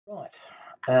Right,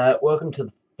 welcome to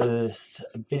the first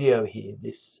video here.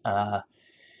 This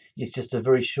is just a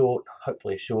very short,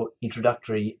 hopefully a short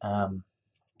introductory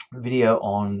video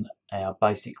on our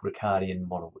basic Ricardian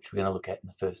model, which we're going to look at in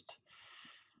the first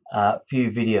few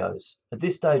videos. At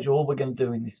this stage, all we're going to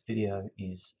do in this video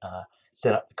is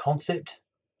set up the concept.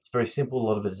 It's very simple. A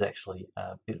lot of it is actually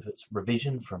a bit of its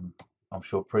revision from, I'm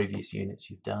sure, previous units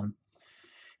you've done.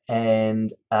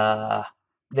 And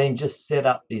then just set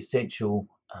up the essential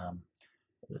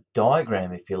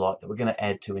diagram, if you like, that we're going to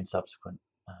add to in subsequent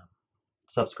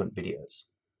videos.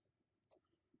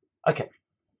 Okay,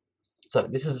 so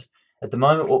this is at the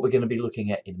moment what we're going to be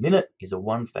looking at in a minute is a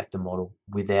one-factor model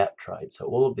without trade. So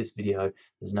all of this video,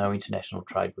 there's no international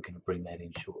trade. We're going to bring that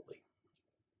in shortly.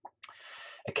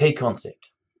 A key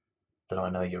concept that I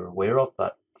know you're aware of,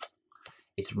 but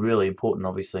it's really important,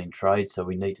 obviously, in trade, so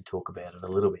we need to talk about it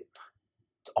a little bit.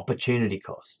 It's opportunity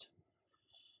cost.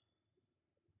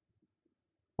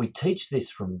 We teach this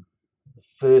from the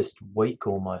first week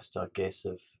almost, I guess,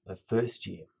 of first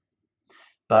year.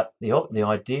 But the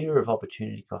idea of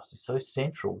opportunity cost is so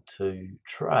central to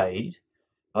trade,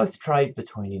 both trade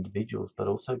between individuals, but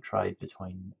also trade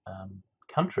between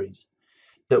countries,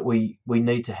 that we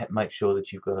need to make sure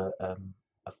that you've got a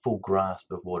full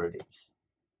grasp of what it is,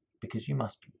 because you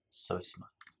must be so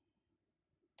smart.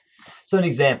 So an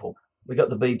example, we got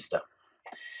the Beebster.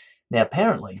 Now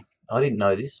apparently, I didn't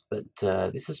know this, but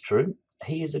this is true.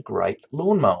 He is a great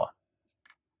lawnmower.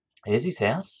 Here's his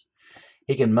house.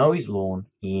 He can mow his lawn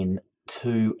in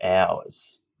 2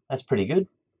 hours. That's pretty good.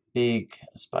 Big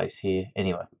space here.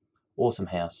 Anyway, awesome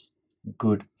house.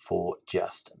 Good for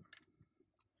Justin.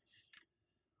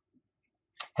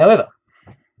 However,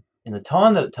 in the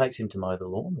time that it takes him to mow the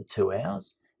lawn, the 2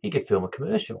 hours, he could film a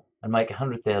commercial and make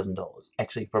 $100,000.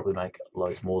 Actually, probably make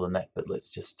loads more than that, but let's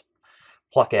just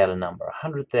pluck out a number,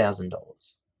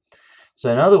 $100,000.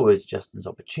 So in other words, Justin's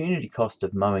opportunity cost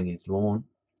of mowing his lawn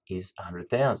is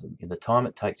 $100,000. In the time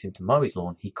it takes him to mow his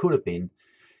lawn, he could have been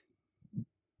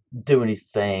doing his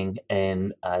thing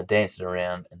and dancing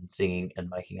around and singing and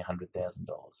making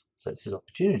 $100,000. So this is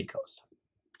opportunity cost.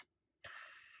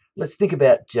 Let's think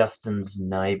about Justin's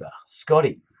neighbour,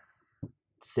 Scotty.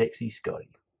 Sexy Scotty.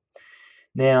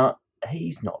 Now,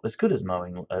 he's not as good as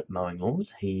mowing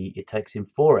lawns. It takes him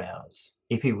 4 hours.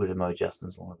 If he were to mow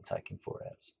Justin's lawn, it would take him 4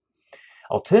 hours.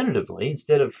 Alternatively,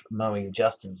 instead of mowing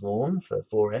Justin's lawn for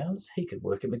 4 hours, he could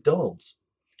work at McDonald's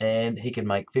and he could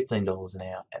make $15 an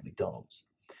hour at McDonald's.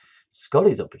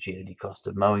 Scotty's opportunity cost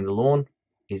of mowing the lawn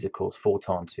is, of course, 4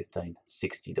 times 15,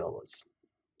 $60.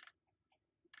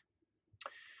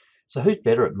 So who's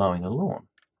better at mowing the lawn?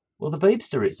 Well, the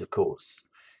Beebster is, of course.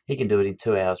 He can do it in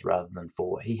 2 hours rather than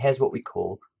 4. He has what we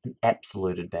call an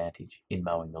absolute advantage in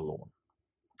mowing the lawn.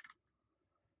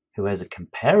 Who has a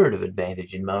comparative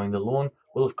advantage in mowing the lawn?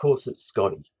 Well, of course, it's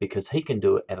Scotty, because he can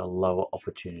do it at a lower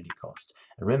opportunity cost.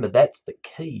 And remember, that's the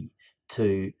key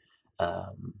to,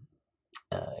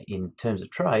 in terms of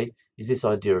trade, is this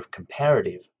idea of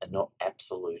comparative and not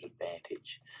absolute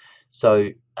advantage. So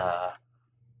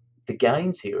the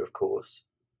gains here, of course,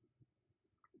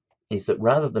 is that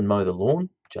rather than mow the lawn,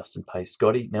 Justin pays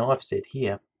Scotty. Now, I've said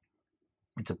here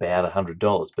it's about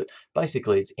 $100, but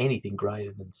basically it's anything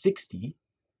greater than $60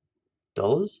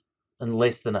 and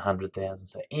less than $100,000.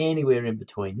 So anywhere in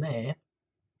between there,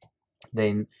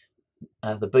 then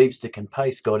the Beebster can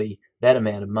pay Scotty that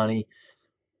amount of money.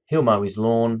 He'll mow his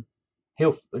lawn.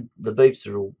 The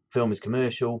Beebster will film his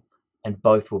commercial, and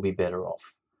both will be better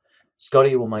off.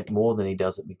 Scotty will make more than he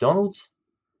does at McDonald's,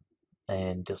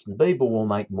 and Justin Bieber will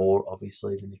make more,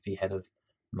 obviously, than if he had have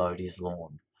mowed his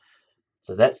lawn.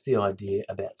 So that's the idea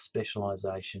about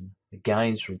specialisation, the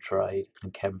gains from trade,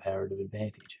 and comparative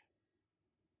advantage.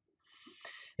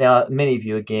 Now, many of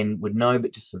you, again, would know,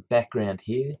 but just some background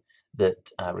here,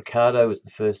 that Ricardo was the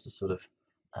first to sort of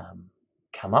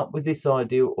come up with this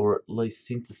idea, or at least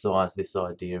synthesise this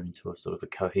idea into a sort of a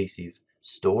cohesive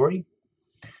story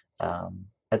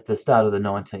at the start of the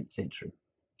 19th century.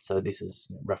 So this is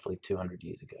roughly 200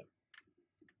 years ago.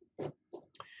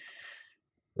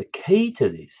 The key to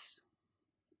this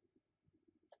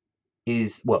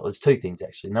is, well, there's two things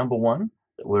actually. Number one,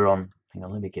 that we're on, hang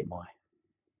on, let me get my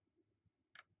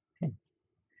pen,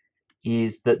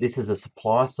 is that this is a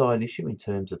supply side issue in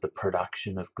terms of the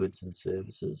production of goods and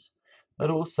services, but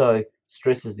also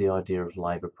stresses the idea of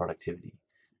labour productivity,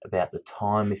 about the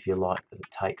time, if you like, that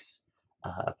it takes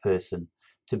a person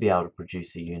to be able to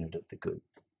produce a unit of the good.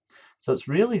 So it's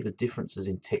really the differences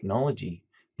in technology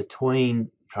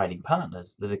between trading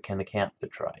partners that can account for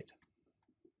trade.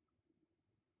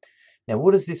 Now,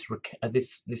 what does this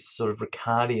sort of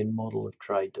Ricardian model of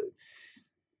trade do?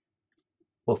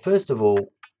 Well, first of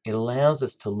all, it allows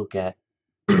us to look at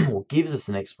or gives us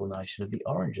an explanation of the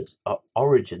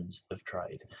origins of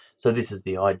trade. So this is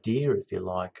the idea, if you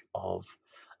like, of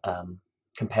um,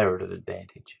 comparative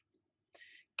advantage.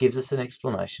 Gives us an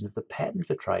explanation of the pattern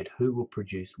for trade, who will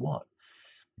produce what.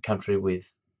 The country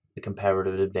with the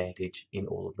comparative advantage in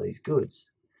all of these goods.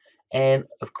 And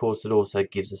of course, it also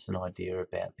gives us an idea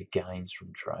about the gains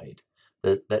from trade,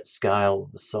 that scale,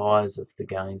 the size of the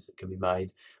gains that can be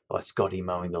made by Scotty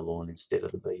mowing the lawn instead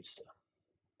of the Beebster.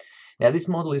 Now, this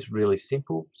model is really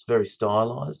simple, it's very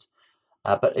stylised,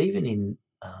 but even in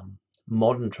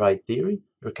modern trade theory,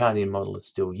 the Ricardian model is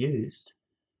still used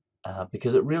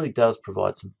because it really does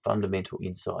provide some fundamental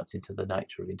insights into the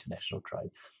nature of international trade.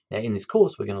 Now, in this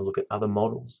course, we're going to look at other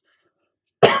models,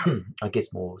 I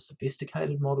guess more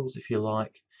sophisticated models, if you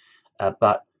like,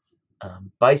 but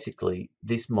basically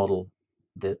this model,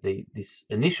 this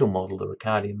initial model, the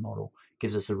Ricardian model,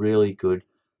 gives us a really good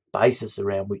basis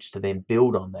around which to then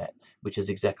build on that, which is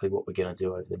exactly what we're going to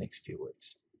do over the next few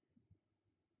weeks.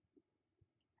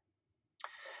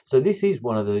 So this is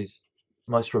one of those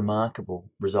most remarkable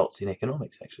results in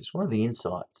economics, actually. It's one of the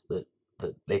insights that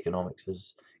economics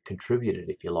has contributed,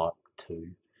 if you like,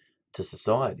 to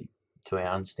society, to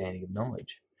our understanding of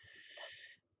knowledge.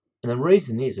 And the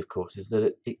reason is, of course, is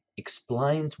that it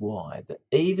explains why that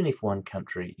even if one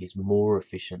country is more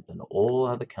efficient than all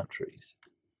other countries,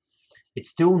 it's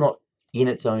still not in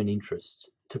its own interests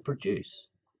to produce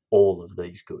all of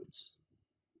these goods.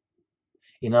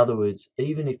 In other words,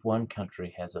 even if one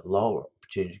country has a lower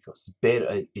opportunity cost,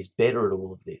 is better at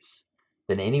all of this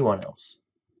than anyone else,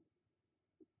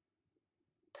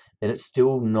 then it's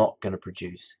still not going to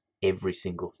produce every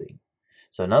single thing.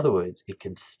 So in other words, it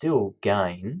can still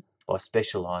gain by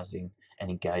specialising and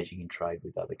engaging in trade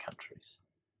with other countries.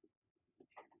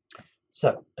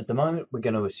 So at the moment, we're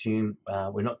going to assume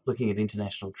we're not looking at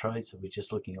international trade, so we're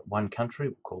just looking at one country.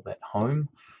 We'll call that home.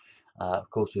 Of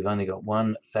course, we've only got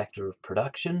one factor of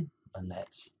production, and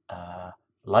that's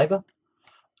labour.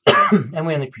 And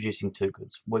we're only producing two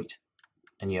goods, wheat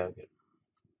and yogurt.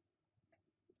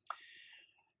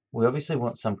 We obviously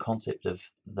want some concept of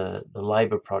the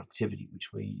labour productivity,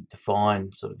 which we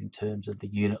define sort of in terms of the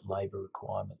unit labour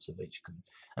requirements of each good.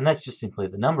 And that's just simply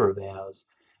the number of hours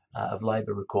of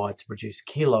labour required to produce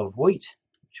a kilo of wheat,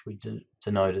 which we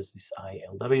denote as this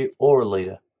ALW, or a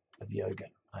litre of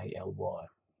yogurt, ALY.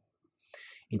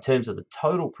 In terms of the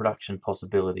total production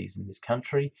possibilities in this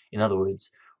country, in other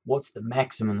words, what's the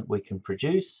maximum that we can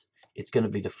produce, it's going to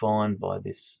be defined by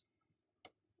this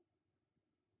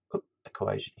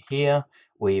equation here,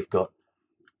 where you've got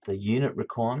the unit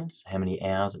requirements, how many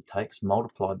hours it takes,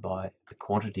 multiplied by the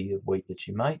quantity of wheat that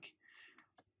you make,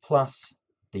 plus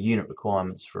the unit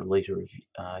requirements for a litre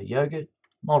of yogurt,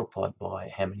 multiplied by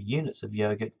how many units of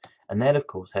yogurt, and that of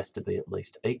course has to be at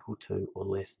least equal to or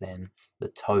less than the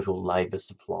total labour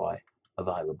supply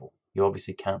available. You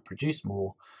obviously can't produce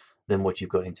more than what you've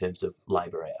got in terms of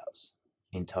labour hours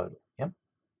in total. Yeah.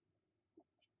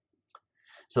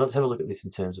 So let's have a look at this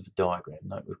in terms of a diagram.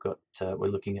 Note we've got we're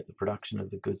looking at the production of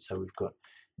the goods, so we've got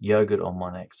yogurt on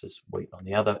one axis, wheat on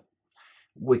the other.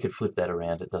 We could flip that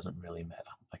around, it doesn't really matter,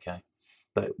 okay?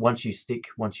 But once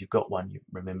you've got one,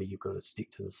 remember you've got to stick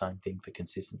to the same thing for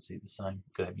consistency, the same.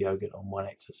 You've got to have yogurt on one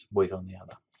axis, wheat on the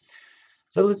other.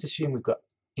 So let's assume we've got,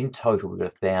 in total, we've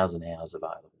got 1,000 hours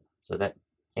available. So that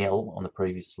L on the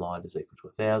previous slide is equal to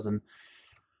 1,000.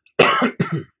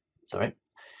 Sorry.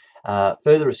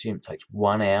 Further assume it takes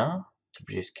 1 hour to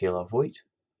produce a kilo of wheat,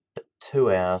 but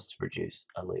 2 hours to produce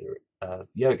a litre of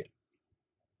yogurt.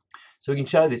 So we can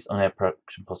show this on our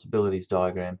production possibilities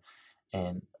diagram,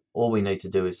 and all we need to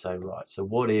do is say, right, so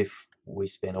what if we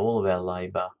spend all of our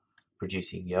labour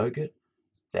producing yogurt,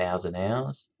 1,000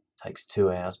 hours, takes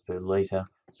 2 hours per litre,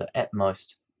 so at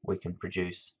most we can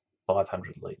produce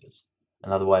 500 litres.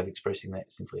 Another way of expressing that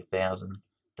is simply 1,000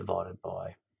 divided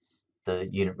by the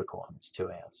unit requirements,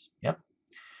 2 hours. Yep.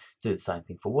 Do the same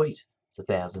thing for wheat. It's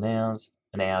 1,000 hours,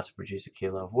 an hour to produce a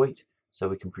kilo of wheat, so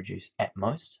we can produce at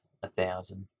most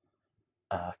 1,000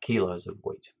 kilos of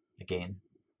wheat. Again,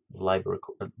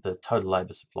 the total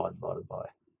labour supply divided by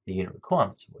the unit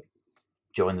requirements of wheat.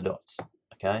 Join the dots.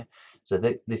 Okay, so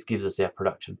this gives us our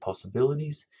production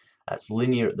possibilities. It's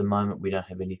linear at the moment. We don't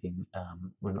have anything.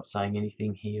 We're not saying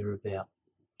anything here about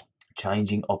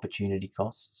changing opportunity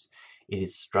costs. It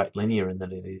is straight linear in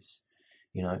that it is,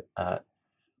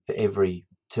 for every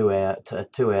 2 hours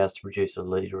to produce a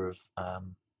litre of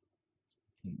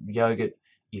yogurt,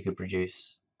 you could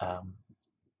produce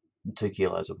 2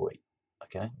 kilos of wheat.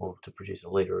 Okay, or to produce a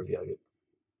litre of yogurt,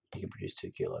 you can produce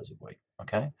 2 kilos of wheat.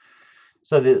 Okay,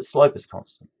 so the slope is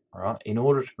constant. All right. In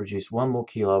order to produce 1 more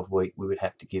kilo of wheat, we would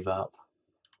have to give up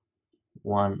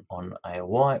 1 on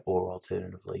ALY, or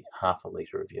alternatively half a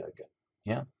litre of yogurt.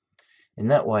 Yeah. In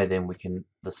that way, then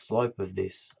the slope of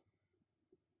this,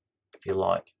 if you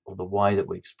like, or the way that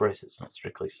we express it's not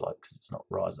strictly slope because it's not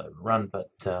rise over run, but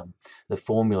the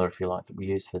formula, if you like, that we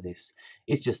use for this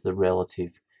is just the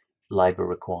relative labour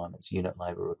requirements, unit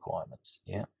labour requirements.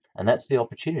 Yeah. And that's the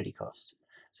opportunity cost.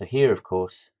 So here, of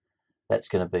course, that's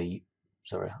going to be,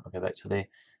 sorry, I'll go back to there.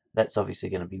 That's obviously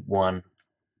going to be 1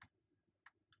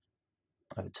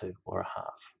 over 2, or a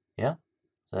half. Yeah.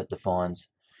 So that defines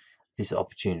this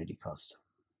opportunity cost.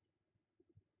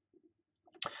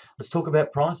 Let's talk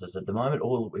about prices. At the moment,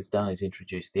 all that we've done is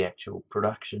introduce the actual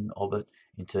production of it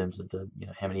in terms of the,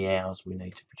 how many hours we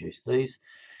need to produce these.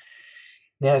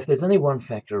 Now, if there's only one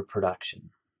factor of production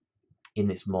in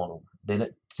this model, then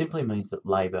it simply means that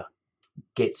labour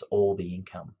gets all the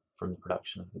income from the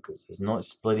production of the goods. There's no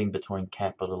splitting between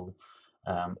capital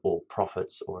or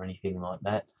profits or anything like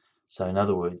that. So in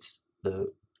other words,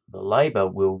 the labour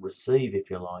will receive, if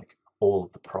you like, all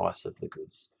of the price of the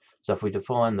goods. So if we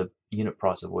define the unit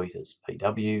price of wheat as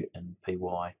PW and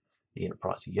PY, the unit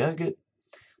price of yogurt,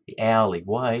 the hourly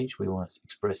wage, we want to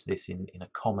express this in a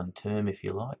common term, if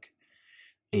you like,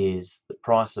 is the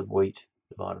price of wheat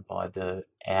divided by the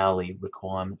hourly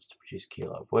requirements to produce a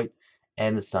kilo of wheat,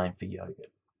 and the same for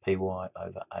yogurt, PY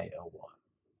over ALY.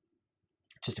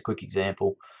 Just a quick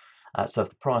example. So if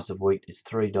the price of wheat is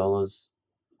 $3,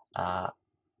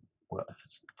 well, if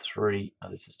it's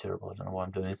this is terrible, I don't know why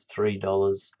I'm doing this,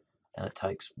 $3, and it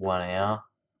takes 1 hour.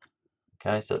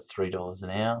 Okay, so it's $3 an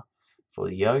hour. For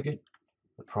the yogurt,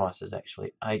 the price is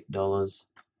actually $8.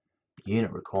 The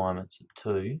unit requirements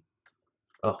are 2.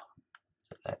 Oh,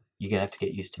 so you're going to have to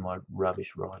get used to my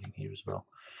rubbish writing here as well.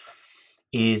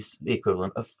 Is the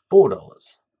equivalent of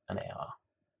 $4 an hour.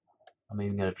 I'm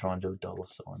even going to try and do a dollar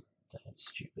sign. That's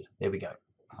stupid. There we go.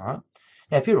 All right.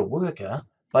 Now, if you're a worker,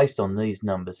 based on these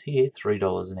numbers here,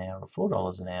 $3 an hour or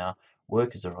 $4 an hour,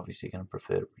 workers are obviously going to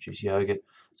prefer to produce yogurt.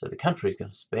 So the country is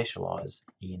going to specialise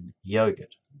in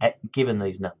yogurt, given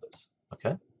these numbers.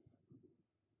 Okay.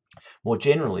 More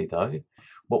generally, though,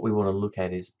 what we want to look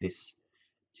at is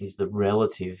the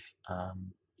relative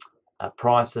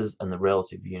prices and the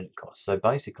relative unit costs. So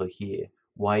basically here,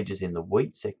 wages in the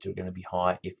wheat sector are going to be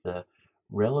high if the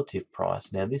relative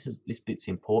price, now this bit's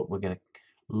important, we're going to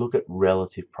look at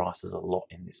relative prices a lot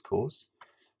in this course.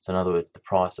 So in other words, the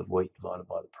price of wheat divided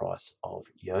by the price of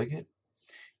yogurt.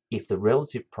 If the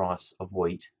relative price of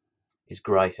wheat is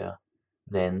greater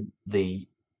than the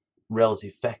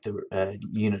relative factor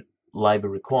unit labour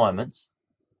requirements,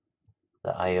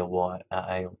 the ALW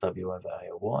over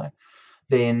ALY,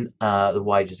 then the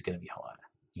wages are going to be higher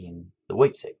in the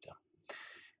wheat sector.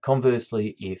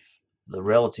 Conversely, if the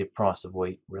relative price of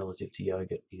wheat relative to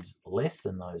yogurt is less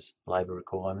than those labour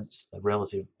requirements, the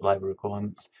relative labour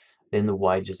requirements, then the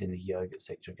wages in the yogurt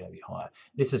sector are going to be higher.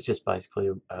 This is just basically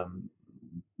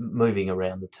moving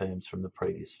around the terms from the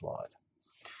previous slide.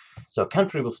 So a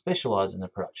country will specialise in the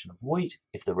production of wheat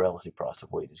if the relative price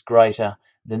of wheat is greater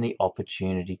than the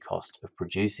opportunity cost of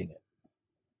producing it.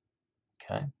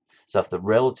 Okay, so if the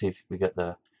relative,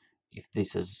 if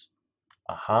this is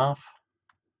a half,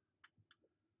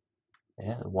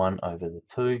 yeah, 1 over the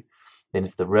 2, then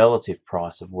if the relative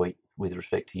price of wheat with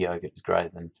respect to yogurt is greater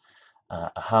than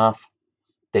a half,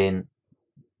 then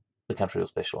the country will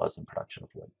specialise in production of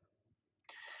wheat.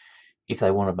 If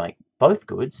they want to make both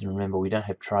goods, and remember we don't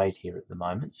have trade here at the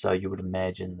moment, so you would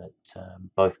imagine that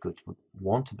both goods would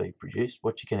want to be produced,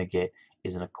 what you're going to get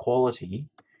is an equality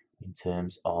in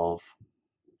terms of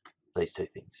these two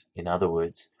things. In other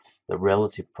words, the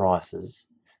relative prices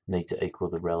need to equal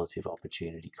the relative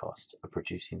opportunity cost of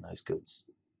producing those goods.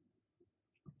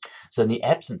 So in the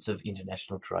absence of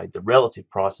international trade, the relative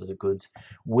prices of goods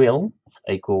will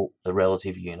equal the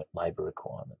relative unit labour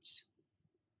requirements.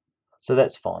 So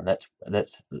that's fine.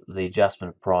 That's the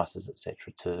adjustment of prices,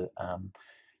 etc.,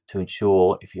 to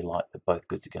ensure, if you like, that both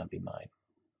goods are going to be made.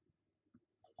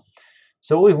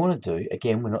 So what we want to do,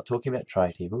 again, we're not talking about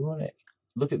trade here, but we want to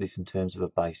look at this in terms of a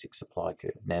basic supply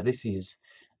curve. Now, this is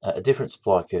a different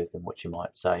supply curve than what you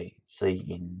might see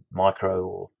in micro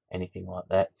or anything like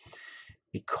that,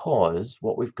 because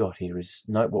what we've got here is,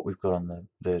 note what we've got on the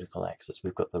vertical axis.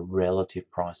 We've got the relative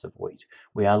price of wheat.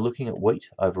 We are looking at wheat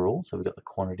overall, so we've got the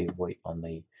quantity of wheat on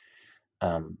the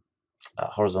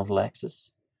horizontal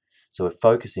axis. So we're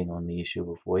focusing on the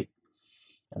issue of wheat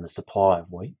and the supply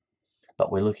of wheat,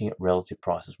 but we're looking at relative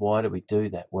prices. Why do we do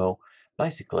that? Well,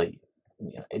 basically,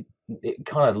 it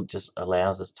kind of just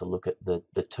allows us to look at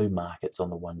the two markets on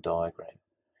the one diagram.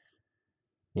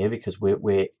 Yeah, because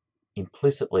we're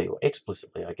implicitly or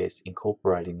explicitly, I guess,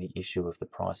 incorporating the issue of the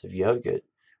price of yogurt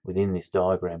within this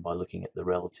diagram by looking at the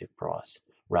relative price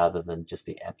rather than just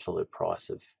the absolute price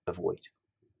of wheat.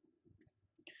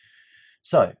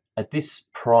 So at this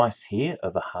price here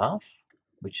of a half,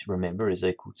 which remember is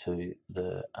equal to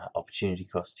the opportunity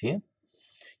cost here,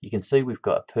 you can see we've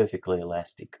got a perfectly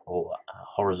elastic or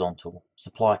horizontal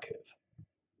supply curve.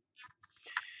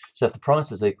 So if the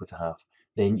price is equal to half,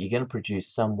 then you're going to produce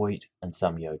some wheat and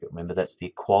some yogurt. Remember, that's the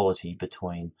equality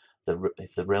between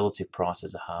if the relative price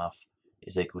is a half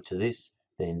is equal to this,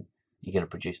 then you're going to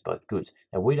produce both goods.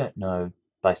 Now, we don't know,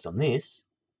 based on this,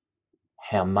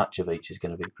 how much of each is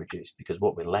going to be produced, because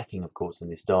what we're lacking, of course, in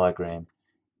this diagram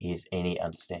is any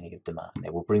understanding of demand.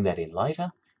 Now, we'll bring that in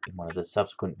later in one of the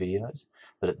subsequent videos,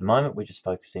 but at the moment we're just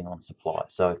focusing on supply.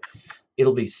 So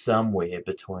it'll be somewhere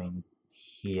between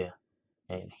here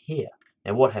and here.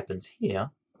 Now, what happens here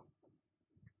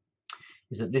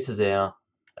is that this is our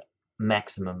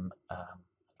maximum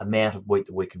amount of wheat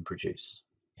that we can produce.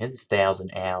 And it's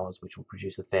 1,000 hours, which will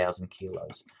produce 1,000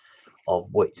 kilos of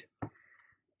wheat. Now,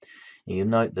 you'll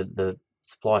note that the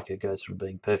supply curve goes from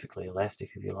being perfectly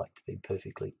elastic, if you like, to being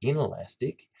perfectly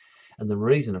inelastic. And the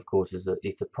reason, of course, is that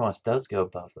if the price does go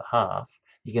above the half,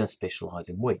 you're going to specialize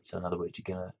in wheat. So in other words,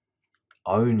 you're going to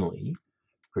only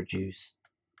produce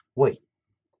wheat.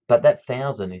 But that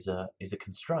 1,000 is a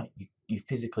constraint. You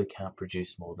physically can't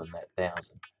produce more than that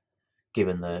 1,000,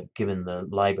 given the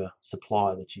labour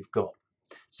supply that you've got.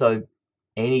 So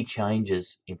any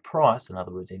changes in price, in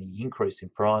other words, any increase in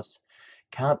price,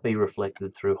 can't be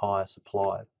reflected through higher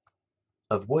supply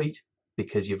of wheat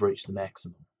because you've reached the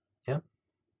maximum. Yeah.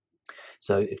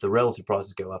 So if the relative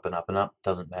prices go up and up and up,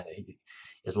 doesn't matter.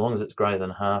 As long as it's greater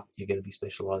than half, you're going to be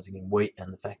specialising in wheat,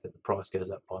 and the fact that the price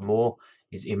goes up by more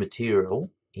is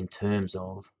immaterial in terms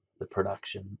of the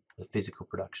production, the physical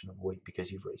production of wheat,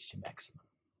 because you've reached your maximum.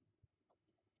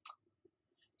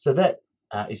 So that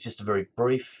is just a very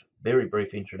brief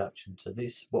introduction to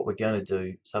this. What we're going to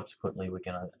do subsequently, we're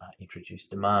going to introduce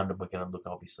demand, and we're going to look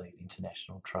obviously at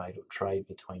international trade or trade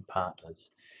between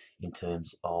partners in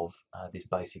terms of this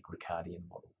basic Ricardian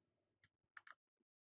model.